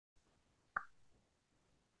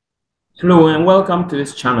Hello and welcome to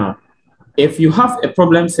this channel. If you have a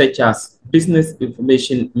problem such as business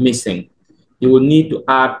information missing, you will need to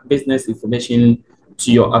add business information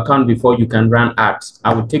to your account before you can run ads.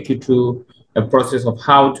 I will take you through a process of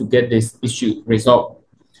how to get this issue resolved.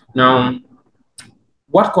 Now,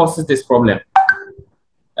 what causes this problem?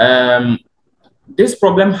 Um, this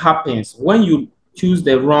problem happens when you choose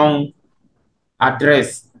the wrong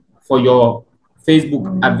address for your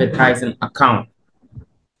Facebook advertising account.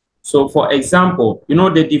 So for example,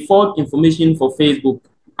 the default information for Facebook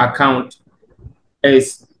account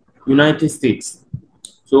is United States.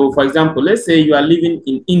 So for example, let's say you are living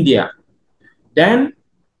in India. Then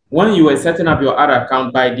when you were setting up your other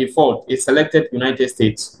account by default, it selected United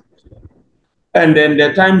States. And then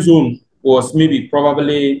the time zone was maybe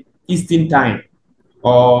probably Eastern time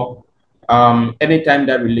or any time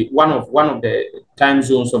that really one of the time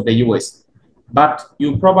zones of the US. But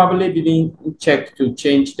you probably didn't check to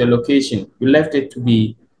change the location. You left it to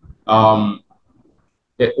be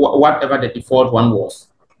whatever the default one was.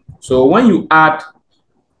 So when you add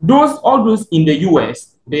all those in the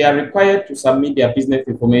US, they are required to submit their business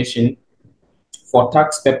information for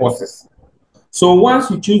tax purposes. So once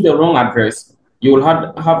you choose the wrong address, you will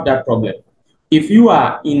have that problem. If you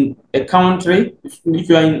are in a country, if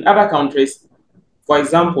you are in other countries, for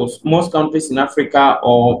example, most countries in Africa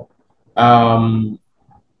or um,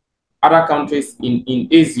 other countries in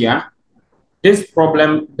Asia, this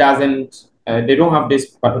problem doesn't, they don't have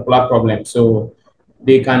this particular problem. So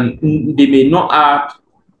they may not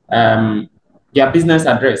add their business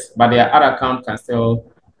address, but their other account can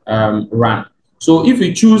still run. So if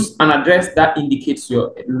you choose an address that indicates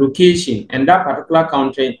your location and that particular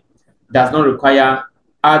country does not require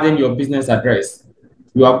adding your business address,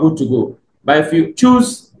 you are good to go. But if you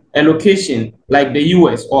choose a location like the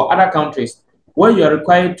US or other countries where you are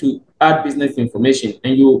required to add business information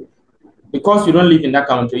and because you don't live in that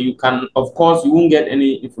country, you can, of course, you won't get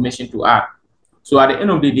any information to add. So at the end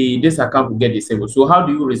of the day, this account will get disabled. So how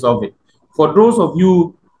do you resolve it? For those of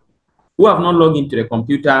you who have not logged into the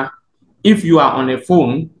computer, if you are on a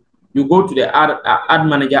phone, you go to the ad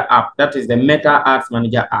manager app. That is the Meta Ads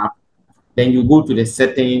Manager app. Then you go to the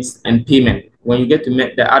settings and payment. When you get to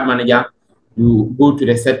the ad manager, you go to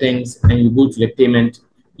the settings and you go to the payment.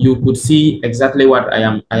 You could see exactly what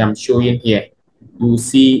I am showing here. You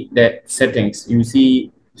see the settings. You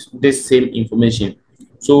see this same information.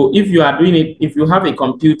 So if you are doing it, if you have a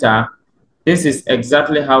computer, this is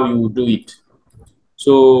exactly how you will do it.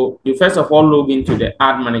 So you first of all log into the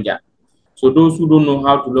ad manager. So those who don't know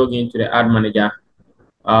how to log into the ad manager,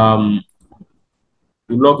 um,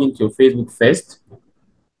 you log into your Facebook first.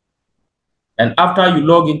 And after you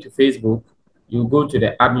log into Facebook, you go to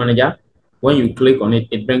the ad manager. When you click on it,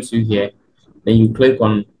 it brings you here. Then you click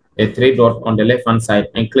on the three dot on the left hand side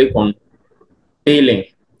and click on billing.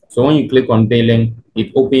 So when you click on billing,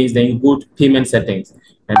 it opens, then you go to payment settings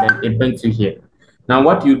and then it brings you here. Now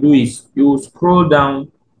what you do is you scroll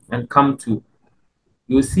down and come to,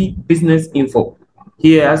 you see business info.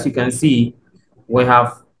 Here, as you can see, we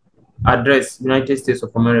have address United States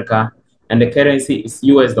of America and the currency is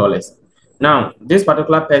US dollars. Now, this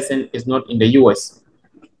particular person is not in the US.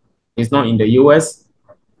 He's not in the US.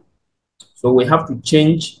 So we have to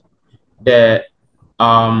change the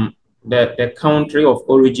the country of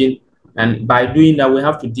origin, and by doing that we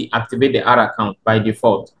have to deactivate the other account by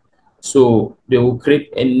default. So they will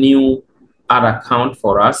create a new ad account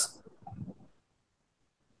for us.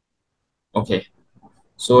 Okay,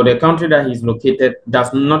 so the country that he's located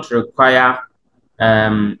does not require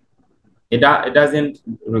um it doesn't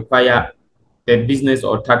require the business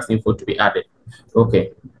or tax info to be added.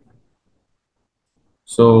 Okay,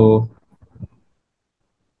 so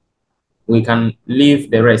we can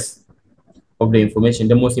leave the rest of the information.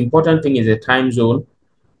 The most important thing is the time zone,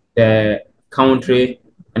 the country,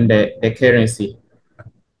 and the currency.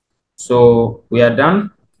 So we are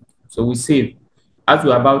done. So we save. As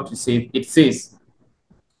we're about to save, it says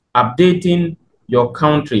updating your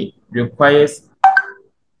country requires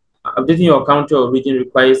updating your country or region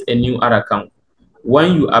requires a new ad account.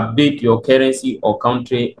 When you update your currency or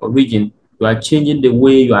country or region, you are changing the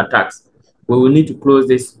way you are taxed. We will need to close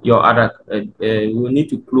this your other. We will need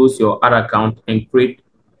to close your other account and create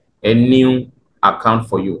a new account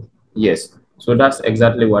for you. Yes. So that's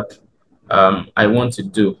exactly what I want to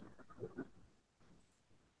do.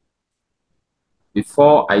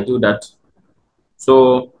 Before I do that,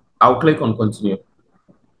 so I'll click on continue.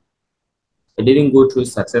 It didn't go through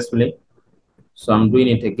successfully, so I'm doing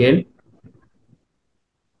it again.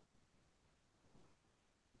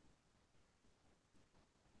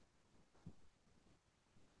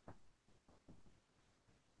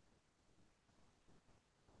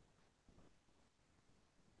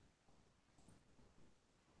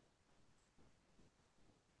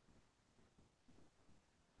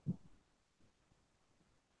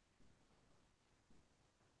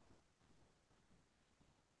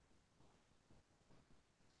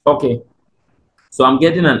 Okay, so I'm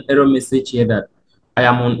getting an error message here that I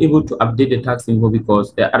am unable to update the tax info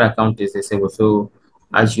because the other account is disabled. So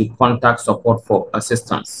I should contact support for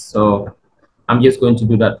assistance. So I'm just going to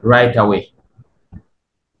do that right away.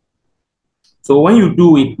 So when you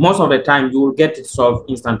do it, most of the time you will get it solved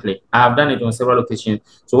instantly. I have done it on several occasions.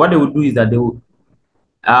 So what they will do is that they will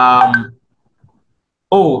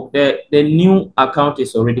oh, the new account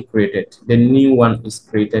is already created. The new one is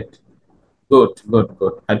created. Good, good,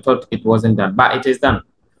 good. I thought it wasn't done, but it is done.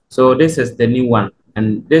 So this is the new one,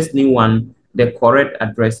 and this new one, the correct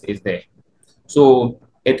address is there. So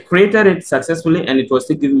it created it successfully, and it was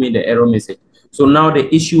still giving me the error message. So now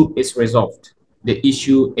the issue is resolved. The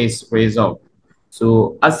issue is resolved.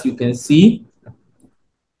 So as you can see,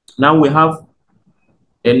 now we have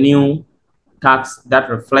a new tax that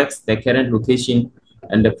reflects the current location,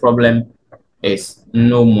 and the problem is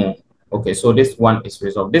no more. Okay, so this one is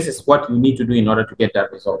resolved. This is what you need to do in order to get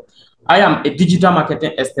that result. I am a digital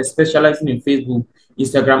marketing expert specializing in Facebook,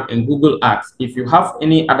 Instagram, and Google Ads. If you have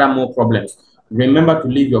any other more problems, remember to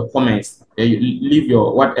leave your comments. Leave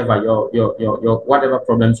your whatever your whatever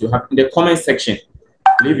problems you have in the comment section.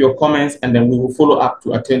 Leave your comments, and then we will follow up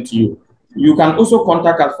to attend to you. You can also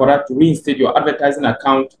contact us for that to reinstate your advertising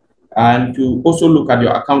account and to also look at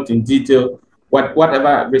your account in detail,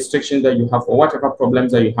 whatever restrictions that you have or whatever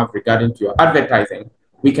problems that you have regarding to your advertising,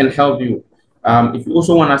 we can help you. If you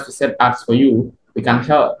also want us to set ads for you, we can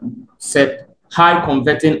help set high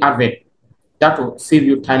converting advert that will save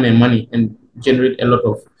you time and money and generate a lot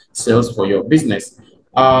of sales for your business.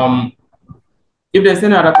 If there's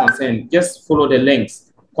any other concern, just follow the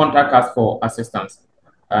links, contact us for assistance.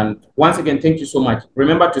 And once again, thank you so much.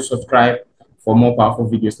 Remember to subscribe for more powerful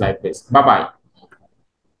videos like this. Bye-bye.